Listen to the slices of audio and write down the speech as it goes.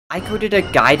I coded a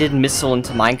guided missile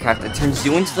into Minecraft that turns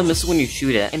you into the missile when you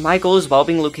shoot it, and my goal is while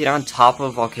being located on top of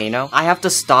a volcano, I have to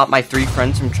stop my 3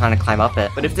 friends from trying to climb up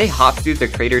it. But if they hop through the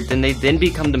crater, then they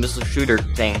become the missile shooter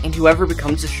thing, and whoever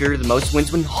becomes the shooter the most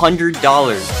wins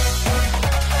 $100.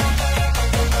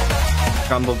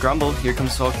 Grumble, grumble, here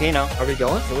comes the volcano. Are we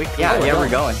going? Yeah, we're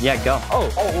going. Yeah, go. We're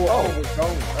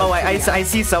going. Oh, I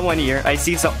see someone here. I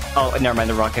see oh, never mind,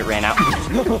 the rocket ran out.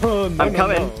 I'm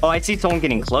coming. No. Oh, I see someone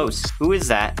getting close. Who is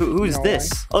that? Who's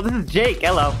this? Oh, this is Jake.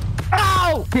 Hello.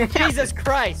 Ow! Jesus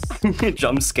Christ!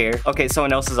 Jump scare. Okay,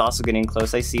 someone else is also getting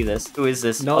close. I see this. Who is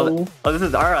this? No. Oh, this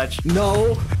is RHutch.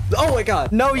 No. Oh my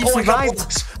god. No, you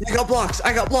survived. I got blocks.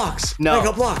 I got blocks. No. I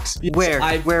got blocks. Where?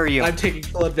 Where are you? I'm taking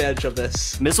full advantage of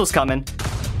this. Missile's coming.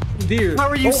 Dear. How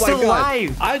are you still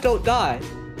alive? I don't die.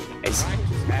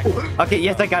 Okay,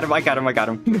 yes, I got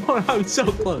him. No, I'm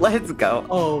so close. Let's go.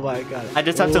 Oh my god. I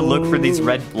just have to look for these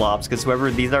red blobs, because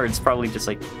whoever these are, it's probably just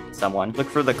like someone. Look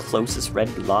for the closest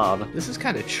red blob. This is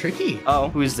kind of tricky. Oh,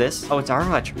 who is this? Oh, it's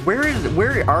RHutch. Where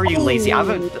are you, Lazy? I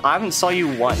haven't saw you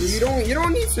once. You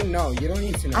don't need to know. You don't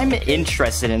need to know. I'm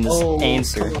interested in this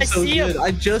answer. I see him.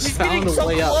 I just found a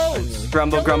way up.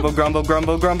 Grumble, grumble, grumble,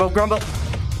 grumble, grumble, grumble.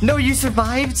 No, you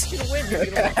survived!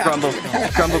 Grumble,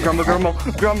 grumble, grumble, grumble,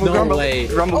 grumble, no grumble, way.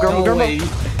 grumble, grumble, grumble.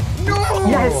 No!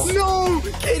 Yes! No!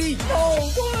 Kiddy!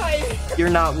 No! Why? You're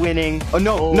not winning. Oh,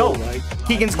 no, no!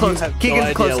 Keegan's close.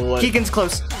 Keegan's close. What? Keegan's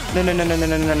close. No.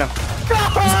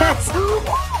 Yes!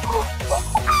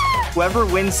 Whoever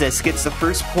wins this gets the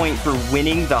first point for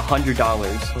winning the $100.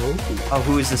 Oh,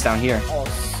 who is this down here? Oh,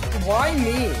 why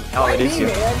me? Oh, why it is me, you.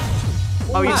 Man?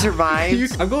 Oh, you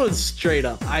survived? I'm going straight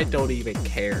up. I don't even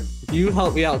care. You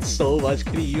helped me out so much,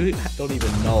 Kiddy. You don't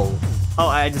even know. Oh,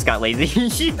 I just got lazy.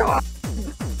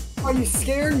 Oh, you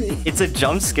scared me. It's a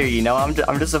jump scare, you know? I'm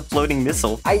just a floating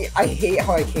missile. I hate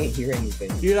how I can't hear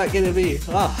anything. You're not getting me.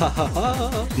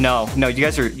 No, you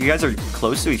guys are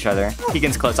close to each other.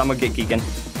 Keegan's close. I'm gonna get Keegan.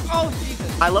 Oh,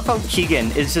 Jesus. I love how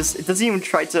Keegan is just, it doesn't even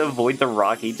try to avoid the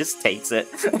rock, he just takes it.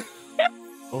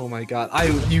 Oh my god, I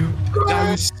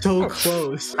was so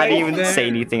close. I didn't even say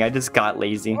anything, I just got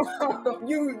lazy.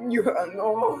 you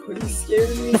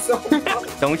scared me so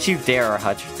much. Don't you dare,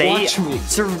 RHutch. Watch me.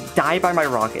 Die by my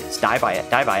rockets. Die by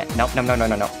it. Nope, no.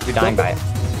 You're dying by it.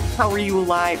 How are you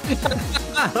alive?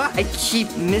 I keep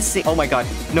missing. Oh my god.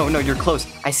 No, you're close.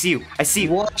 I see you.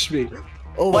 Watch me.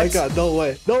 Oh my god, no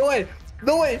way.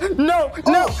 No!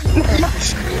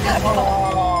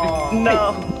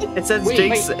 No. It says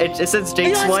Jake's. It says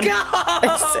Jake's one.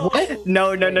 What?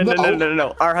 No.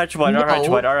 RHutch won.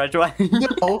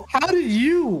 No. How did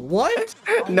you? What?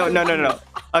 No.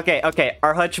 Okay.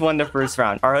 RHutch won the first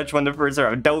round.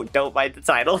 Don't bite the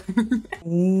title.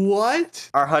 What?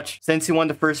 RHutch, since you won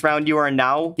the first round, you are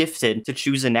now gifted to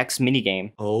choose the next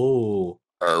minigame. Oh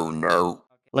no.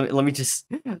 Let me just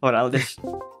hold on.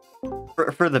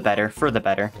 For the better.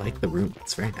 I like the room.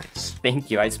 It's very nice.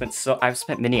 Thank you. I've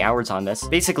spent many hours on this.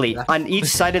 Basically, on each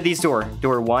side of these door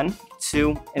 1,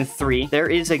 2, and 3, there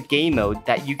is a game mode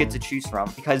that you get to choose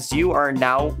from because you are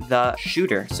now the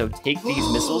shooter. So take these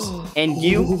missiles and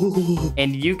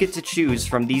you get to choose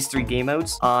from these 3 game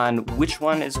modes on which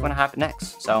one is going to happen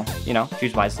next. So,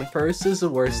 choose wisely. First is the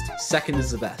worst, second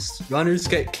is the best. Runners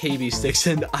get KB sticks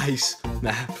and ice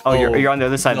map. Oh, you're on the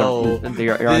other side of the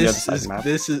you're on the other side of the map.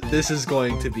 This is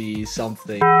going to be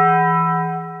something.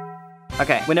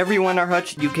 Okay, whenever you want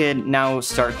RHutch, you can now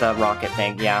start the rocket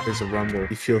thing. Yeah. There's a rumble.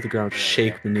 You feel the ground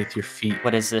shake beneath your feet.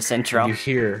 What is this intro? You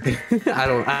hear? I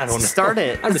don't know. Start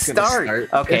it. I'm just gonna start.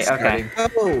 Okay.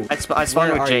 Oh, I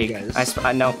spawned with Jake.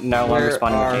 No, I'm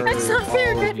responding with Jake. That's not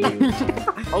fair.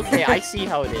 Okay, I see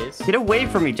how it is. Get away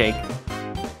from me, Jake.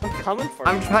 I'm coming for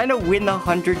you. I'm trying to win the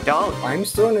 $100. I'm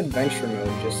still in adventure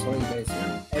mode, just so you guys know.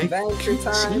 Adventure time.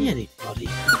 I don't see anybody.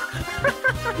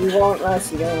 You won't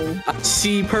last long. I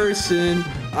see person.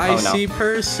 I see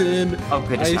person. Oh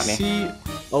goodness, I not me. see.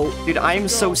 Oh, dude, I am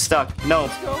so stuck. No,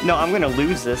 I'm gonna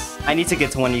lose this. I need to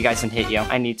get to one of you guys and hit you.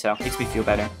 I need to. Makes me feel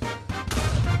better.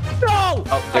 No!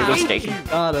 Oh, there goes Jake.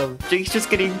 Got him. Jake's just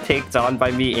getting taked on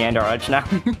by me and RHutch now.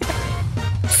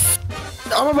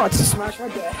 I'm about to smash my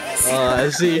gas. I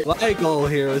see. My goal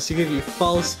here was to give you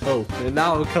false hope, and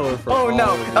now I'm coming for all of you.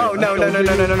 No.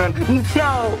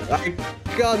 No! I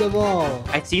got them all.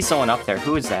 I see someone up there.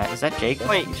 Who is that? Is that Jake?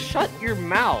 Wait, shut your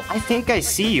mouth. I think I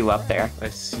see you up there. I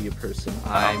see a person.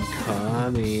 I'm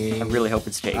coming. I really hope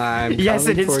it's Jake. Yes,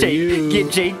 it is Jake. You.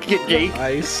 Get Jake.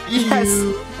 I see Yes.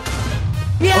 you.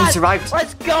 Yes! Oh, he survived.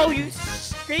 Let's go, you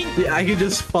stink. Yeah, I can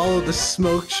just follow the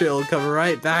smoke trail and come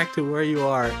right back to where you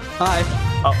are. Hi.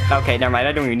 Oh, okay, never mind.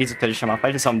 I don't even need to finish him off.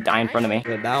 I just saw him die in front of me.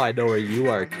 But now I know where you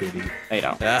are, Kiddy. No, you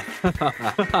don't. Yeah.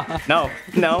 No.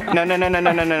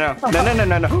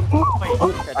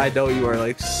 I know you are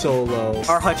like so low.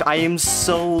 RHutch, I am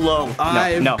so low.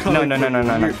 No.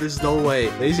 There's no way.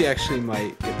 Lazy actually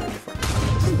might get rid of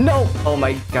it. No. Oh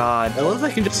my god. I love if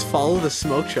I can just follow the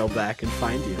smoke trail back and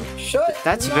find you. Shut.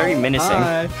 That's no. very menacing.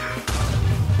 Hi.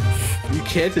 You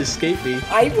can't escape me.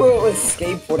 I will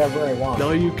escape whatever I want.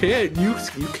 No, you can't. You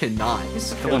cannot.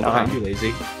 What's Look going behind on? you,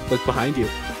 Lazy. Look behind you.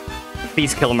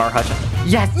 Please kill him, RHutch.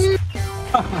 Yes.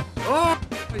 Oh,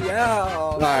 yeah.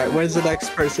 Alright, where's the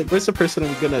next person? Where's the person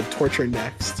I'm gonna torture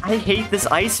next? I hate this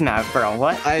ice map, bro.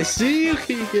 What? I see you,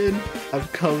 Keegan. I'm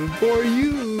coming for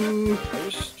you.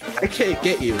 I can't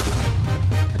get you.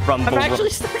 Rumble. I'm actually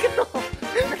stuck in the hole.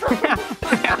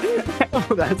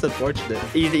 Oh, that's unfortunate.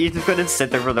 He's just gonna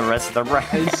sit there for the rest of the round.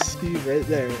 I see you right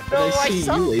there. And No, I I see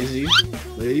suck. you, Lazy.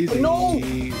 Lazy. No.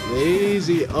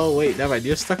 Lazy. Oh, wait, never mind.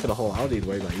 You're stuck in a hole. I don't need to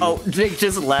worry about you. Oh, Jake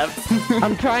just left.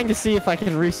 I'm trying to see if I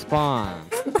can respawn.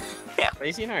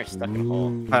 Lazy and I are stuck in a hole.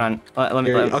 Hold on. Let me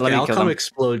Here, let okay, me I'll kill come them.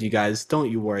 explode you guys. Don't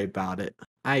you worry about it.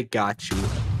 I got you.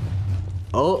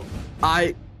 Oh,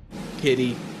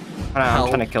 Kitty. Hold on, I'm help.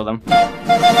 trying to kill them.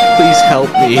 Please help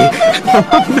me.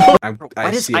 I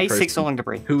Why does see a ice take person. so long to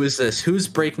break? Who is this? Who's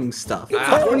breaking stuff?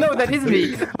 Oh no, that is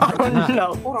me. Oh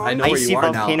no. Hold on. I know I where see you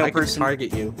are now. volcano I can person.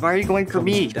 target you. Why are you going for Comes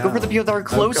me? Go for the down. people that are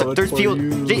close. coming There's for people.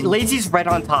 you. Lazy's right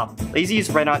on top. Lazy is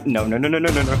right on. No.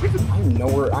 I'm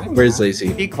nowhere. I'm Where's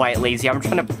Lazy? Be quiet, Lazy. I'm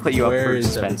trying to put you up Where for is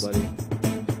suspense. everybody?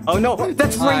 Oh no,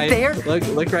 that's right Hi. there.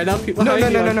 Look right up. People No.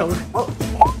 behind you. No. Oh,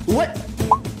 what?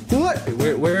 What?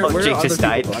 Where Oh, are Jake other just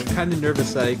died. people? I'm kind of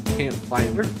nervous that I can't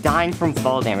find We're dying from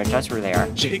fall damage. That's where they are.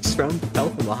 Jake's from fell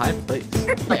from a high place.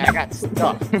 Wait, I got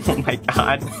stuck. Oh my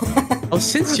god. Oh,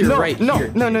 since you're right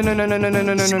here.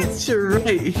 No. Since you're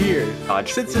right here.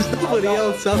 Dodge. Since there's nobody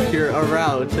else up here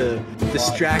around to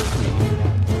distract me.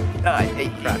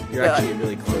 Crap, you're actually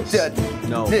really close.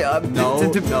 No.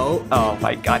 No. Oh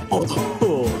my god.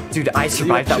 Oh. Dude, I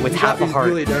survived that with half a heart.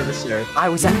 Really nervous there. I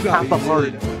was at You got half a me heart.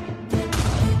 really-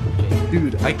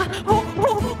 Dude,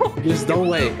 there's no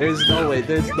way. There's no way.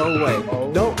 There's no way.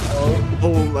 No.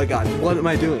 Oh my god. What am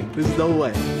I doing? There's no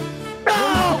way.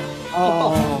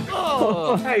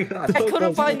 Oh, my god. I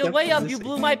couldn't find a way up. You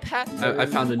blew my path. I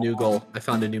found a new goal. I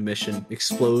found a new mission.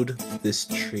 Explode this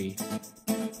tree.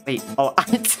 Wait. Oh,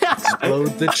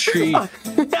 Explode the tree.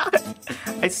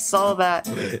 I saw that.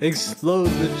 Explode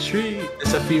the tree.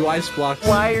 It's a few ice blocks.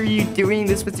 Why are you doing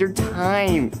this with your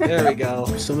time? There we go.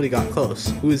 Somebody got close.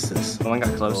 Who is this? No one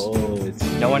got close. Oh, it's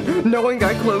No one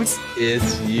got close.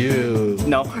 It's you.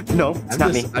 No, it's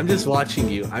not me. I'm just watching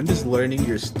you. I'm just learning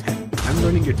your I'm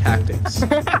learning your tactics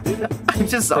I'm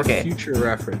just for okay. future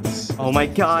reference. Oh my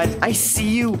god, I see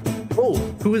you. Oh,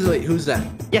 who's that?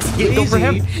 Yes, go for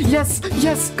him. Lazy.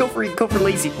 Yes, go for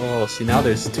Lazy. Oh, see now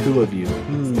there's two of you.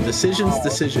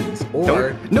 Decisions.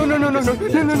 Or No.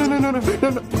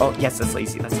 Oh, yes, that's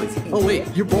Lazy. oh wait,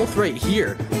 you're both right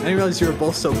here. I didn't realize you were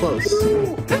both so close.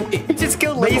 Just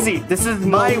kill Lazy. This is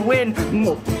my win.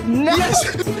 No.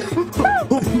 Yes.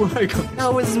 Oh my god.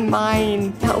 That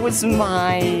was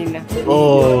mine.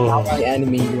 Oh. Ally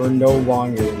enemy, you're no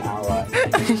longer an ally.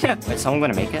 Is someone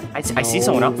gonna make it? I see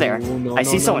someone up there. I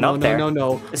see someone up there.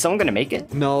 No. Is someone gonna make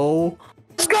it? No.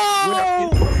 Let's go!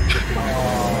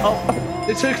 Oh,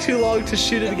 It took too long to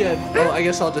shoot it again. Oh, I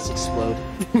guess I'll just explode.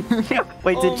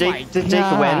 wait, Oh did Jake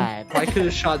win? If I could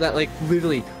have shot that like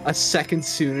literally a second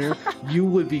sooner, you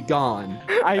would be gone.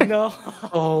 I know.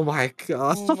 Oh my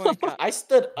god. Oh my god. I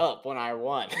stood up when I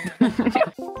won.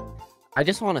 I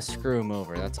just want to screw him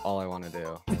over. That's all I want to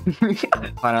do.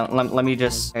 Hold on, let me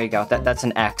just. There you go. That's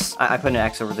an X. I put an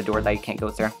X over the door that you can't go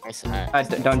through. I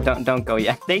said, Don't go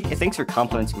yet. Thanks for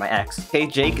complimenting my X. Okay,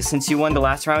 Jake. Since you won the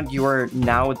last round, you are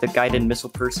now the guided missile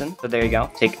person. So there you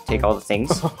go. Take all the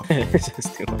things. It's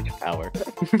just too much power.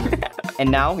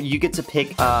 And now you get to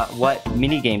pick what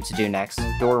mini game to do next.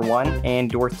 Door 1 and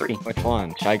door 3. Which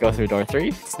one? Should I go through door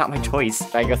 3? Should It's not my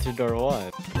choice. I go through door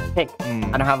 1? Pick. I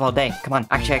don't have all day. Come on.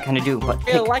 Actually, I kind of do. But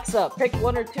hey, pick. Alexa, pick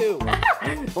 1 or 2.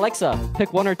 Alexa,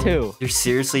 pick 1 or 2. You're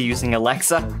seriously using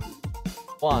Alexa?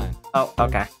 1. Oh,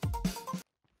 okay.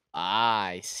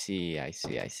 I see.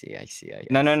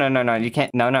 No. You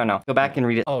can't. No. Go back and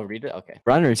read it. Oh, read it? Okay.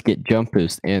 Runners get jump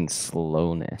boost and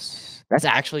slowness. That's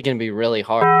actually going to be really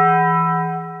hard.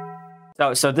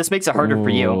 So this makes it harder for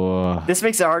you. Ooh. This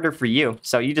makes it harder for you.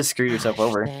 So you just screwed yourself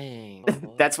over. Dang.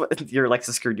 That's what your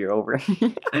Alexa screwed you over.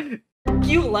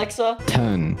 You, Alexa.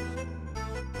 10,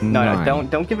 No, no, 9,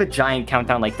 don't give a giant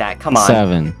countdown like that. Come on.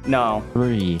 7, No.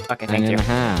 3, Okay, thank you.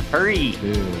 9.5, Hurry.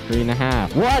 2,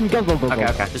 3.5, 1. Go, go, go, go. Okay,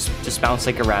 okay. Just bounce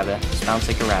like a rabbit. Just bounce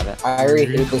like a rabbit. I already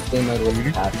hate this game mode when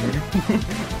it's happening.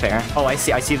 Fair. Oh, I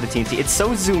see the TNT. It's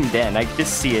so zoomed in. I can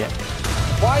just see it.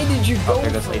 Why did you go? Oh, there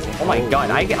goes Lazy. Oh my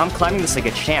god, I'm climbing this like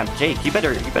a champ. Jake, you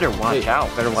better watch Wait, out.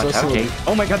 Better watch out, Jake.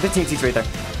 Oh my god, the TNT's right there.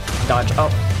 Dodge. Oh,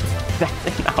 that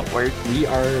did not work. We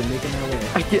are making our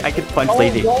way. I could punch Oh,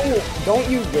 Lazy. don't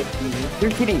you rip me.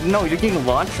 You're getting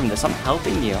launched from this. I'm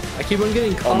helping you. I keep on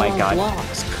getting caught Oh my on God.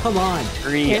 blocks. Come on.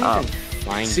 Hurry up.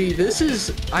 Fine. See, this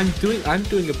is I'm doing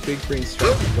a big brain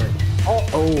strategy.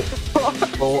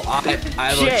 Oh, I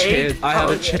have a Jake. chance. I have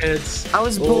a chance. I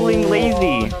was bullying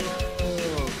Lazy.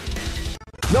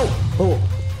 No.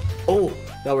 Oh,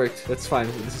 that worked. That's fine.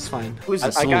 This is fine. Who's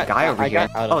this I little got- guy over I here?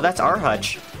 got out of Oh, that's the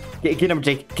RHutch. Get him,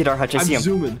 Jake. Get RHutch. I see I'm him.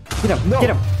 zooming. Get him. No. Get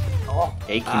him. Oh,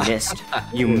 Jake, you missed.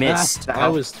 You missed. I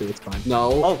was too. It's fine.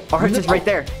 No. Oh, RHutch is right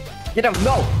there. Get him.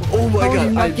 No. Oh my No, god.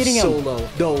 you're not I'm getting him. so low.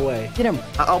 No way. Get him.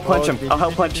 I'll punch him. I'll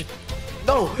help punch.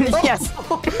 No. Yes.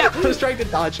 I was trying to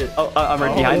dodge it. Oh, I'm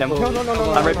right behind him.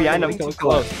 No. I'm right behind him. Come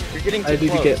on. You're getting too I need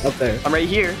close. to get up there. I'm right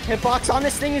here. Hitbox on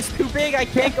this thing is too big. I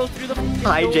can't go through the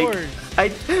Hi, Jake.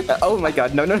 doors. Oh my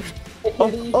god. No.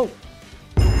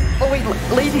 Oh, wait.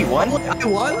 Lazy won? I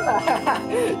won?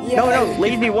 No,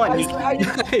 Lazy won.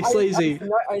 Nice, Lazy.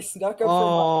 I snuck up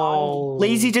Oh.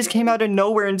 Lazy just came out of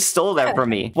nowhere and stole that from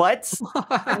me. What?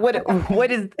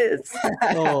 What is this?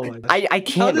 Oh my god. I How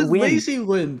can't did win. Lazy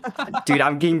win? Dude,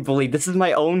 I'm getting bullied. This is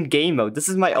my own game mode. This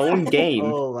is my own game.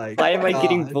 Oh my god. Why am I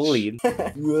getting bullied?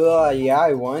 Yeah,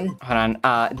 I won. Hold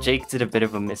on. Jake did a bit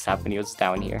of a mishap when he was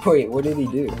down here. Wait, what did he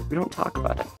do? We don't talk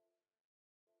about it.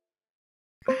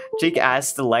 Jake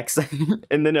asked Alexa,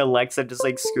 and then Alexa just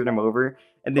like screwed him over,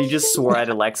 and then he just swore at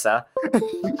Alexa.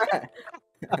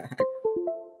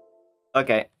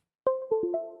 Okay.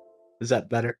 Is that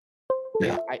better?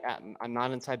 I'm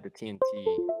not inside the TNT.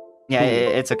 Yeah,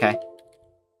 it's okay.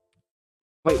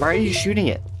 Wait, why are you shooting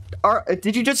it?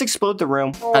 Did you just explode the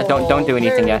room? Don't do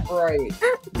anything yet. Right.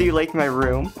 Do you like my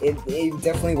room? It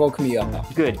definitely woke me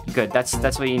up. Good. That's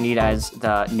what you need as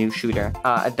the new shooter.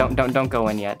 Don't go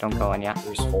in yet. Don't go in yet.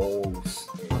 There's holes.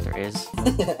 Oh, there is.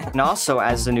 And also,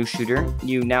 as the new shooter,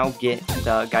 you now get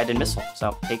the guided missile.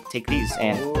 So take these,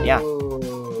 and yeah.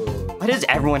 Why does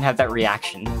everyone have that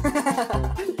reaction?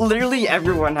 Literally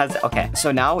everyone has. Okay,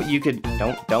 so now you could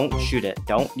don't shoot it.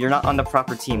 You're not on the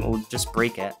proper team. We'll just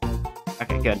break it.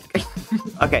 Okay, good.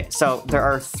 Okay, so there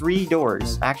are 3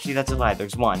 doors. Actually, that's a lie.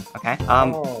 There's 1. Okay.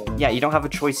 Yeah, you don't have a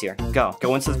choice here. Go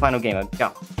into the final game mode.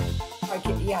 Go. I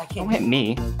can't. Don't hit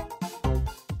me.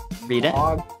 Read it.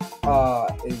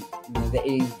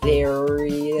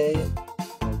 Very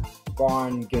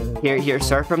spawn good. Here.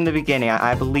 Start from the beginning.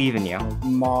 I believe in you.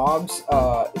 Mobs.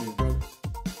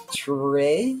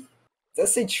 Tray. Does that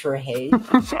say tray?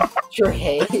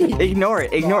 Tray. Ignore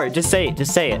it. Just say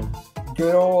it.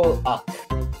 Good old up.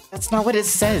 That's not what it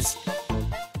says.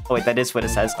 Oh wait, that is what it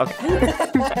says. Okay.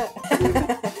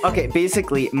 Okay,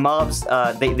 basically, mobs,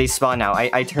 they spawn now.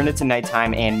 I turned it to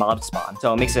nighttime and mobs spawn.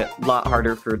 So it makes it a lot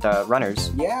harder for the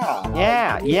runners.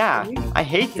 Yeah. Yeah. I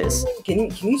hate this. Can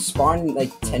you spawn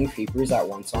like 10 creepers at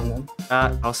once on them?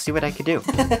 I'll see what I could do.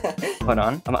 Hold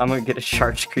on. I'm gonna get a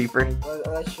charge creeper.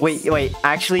 Well, just... Wait.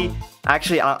 Actually,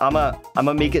 I'm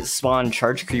gonna make it spawn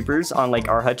charge creepers on like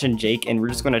RHutch and Jake, and we're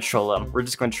just gonna troll them. We're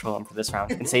just gonna troll them for this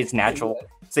round and say it's natural.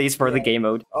 Say it's part of the game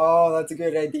mode. Oh, that's a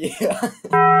good idea.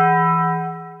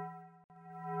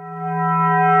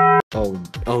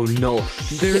 Oh no.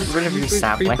 Get rid of your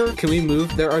sapling. Can we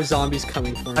move? There are zombies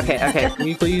coming for me. Okay. Can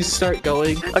we please start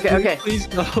going? Okay. Please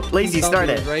no. Lazy, Zombie start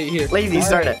it. right here. Lazy,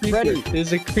 start it. Creeper. Ready.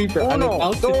 There's a creeper. I'm Uno,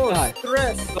 about to dos, die.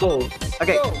 tres. Oh,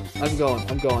 Okay, Go.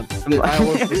 I'm going. I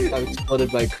almost got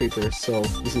exploded by a creeper, so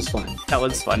this is fine. that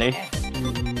was funny.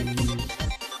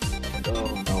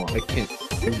 Oh no, I can't.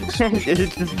 It's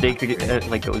just Jake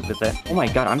like goes with it. Oh my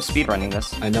god, I'm speedrunning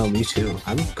this. I know, me too.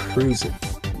 I'm cruising.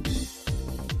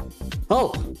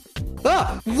 Oh!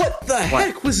 Ah! What the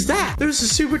heck was that? There's a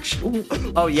super.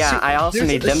 Oh yeah, I also There's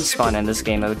made a them super- spawn in this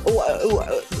game mode.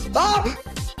 Ah!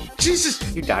 Jesus!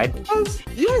 You died.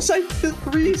 Yes, the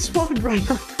 3 spawned right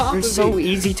on top They're of so me.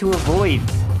 easy to avoid.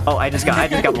 Oh, I just got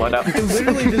blown up. They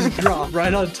literally just dropped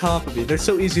right on top of me. They're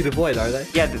so easy to avoid, are they?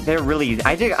 Yeah, they're really easy.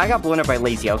 I got blown up by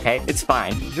Lazy, okay? It's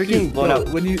fine. You're getting blown No, up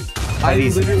when you. by I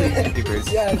these literally.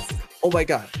 creepers. Yes. Oh my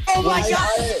god. Oh my god.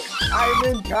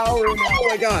 I'm in power now. Oh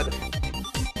my god.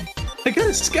 I got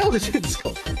a skeleton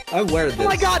skull. I wear this. Oh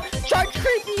my god, charge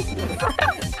creepy!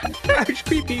 Charge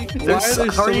creepy. Why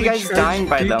How are you guys dying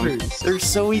by them? creepers? They're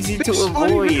so easy to They're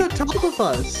spawning avoid. right on top of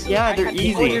us. Yeah, they're When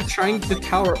easy. you're trying to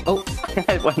tower. Oh,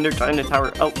 When they're trying to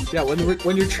tower. Oh, yeah.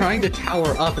 When you're trying to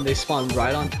tower up and they spawn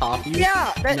right on top of you.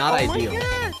 Yeah, Not oh ideal. My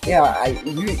god. Yeah,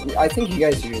 I think you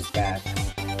guys are just bad.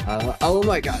 Oh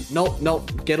my god. Nope.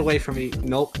 Nope. Get away from me.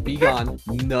 Nope. Be gone.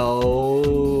 No.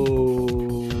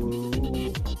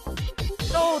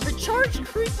 No, the charge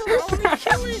creeper only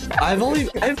killing. I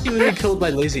haven't even been killed by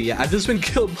lazy yet. I've just been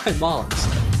killed by mobs.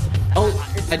 Oh,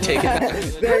 I take it back.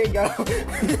 There you go.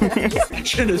 I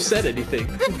shouldn't have said anything.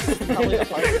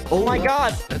 Oh my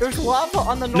god, there's lava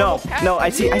on the normal path. no, I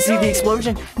see the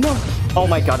explosion. No. Oh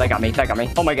my god, that got me.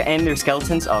 Oh my god, and there's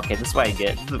skeletons. Oh, okay, this is what I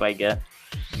get.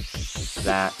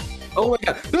 That. Oh my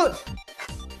god.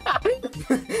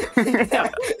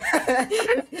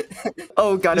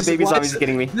 Oh god, a baby zombie's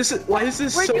getting me. Why is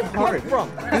this Where'd so you come hard? from?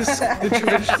 The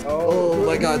tradition. Oh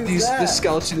my god, this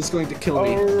skeleton is going to kill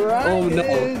me. Oh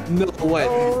no, no way.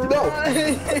 No.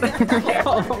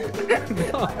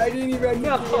 I didn't even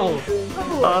No.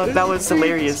 That was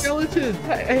hilarious. Skeleton.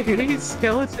 I hate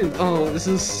skeleton. Oh, this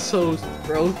is so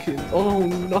broken. Oh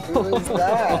no. What is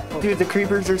that? Dude, the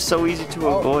creepers are so easy to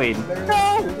avoid.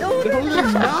 No, they're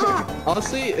not.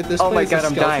 Honestly, at this Oh my point, god, the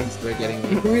I'm dying. skeletons that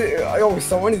are getting me. Oh,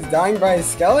 someone is dying by a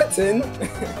skeleton.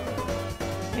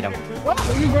 Hit him.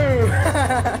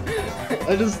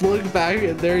 I just look back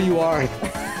and there you are.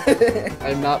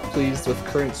 I'm not pleased with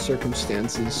current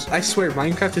circumstances. I swear,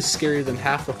 Minecraft is scarier than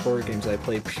half the horror games I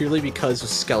play purely because of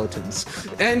skeletons.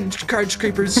 And charge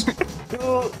creepers.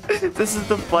 This is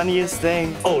the funniest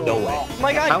thing. Oh, no way. Oh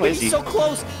my god, How is he's he? so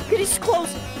close. He's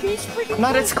close. He's freaking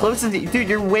Not close. as close as dude,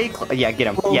 you're way close. Yeah, get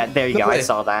him. Yeah, there you No go. I way.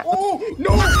 saw that. Oh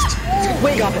no!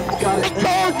 Wait, Got it.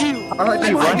 RHutch,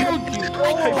 you won?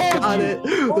 I got it.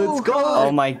 Let's go.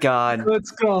 Oh my god.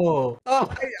 Let's go.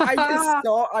 Oh, I just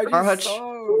saw. RHutch,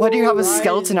 saw. why do you have a Right.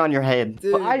 skeleton on your head?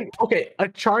 Dude. Okay, a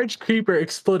charge creeper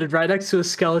exploded right next to a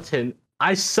skeleton.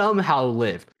 I somehow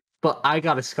lived, but I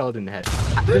got a skeleton head.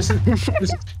 This is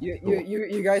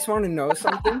You guys want to know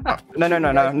something?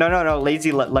 No.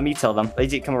 Lazy, let me tell them.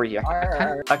 Lazy, come over here.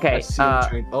 Alright. Okay,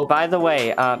 oh, by the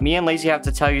way, me and Lazy have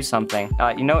to tell you something.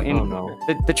 You know, in oh no.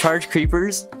 the charge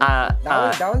creepers, That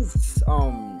was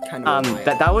kind of.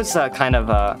 that was kind of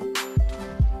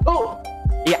Oh,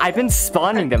 yeah, I've been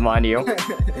spawning them on you.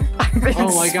 I've been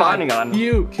oh my spawning god. on.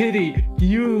 You, Kitty,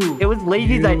 you. It was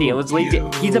Lazy's idea. It was Lazy. you.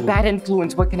 He's a bad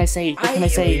influence. What can I say? What can I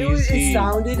say? It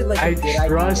sounded like I a good idea.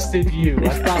 trusted you. I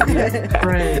thought we were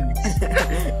friends.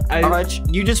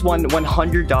 RHutch, you just won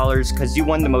 $100 because you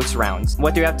won the most rounds.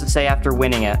 What do you have to say after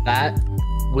winning it? That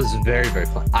was very, very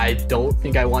fun. I don't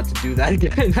think I want to do that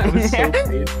again. That was so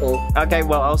painful. Okay,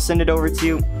 well, I'll send it over to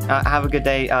you. Have a good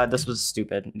day. This was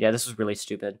stupid. Yeah, this was really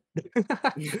stupid.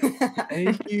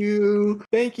 Thank you.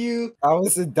 Thank you. That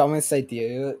was the dumbest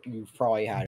idea you've probably had.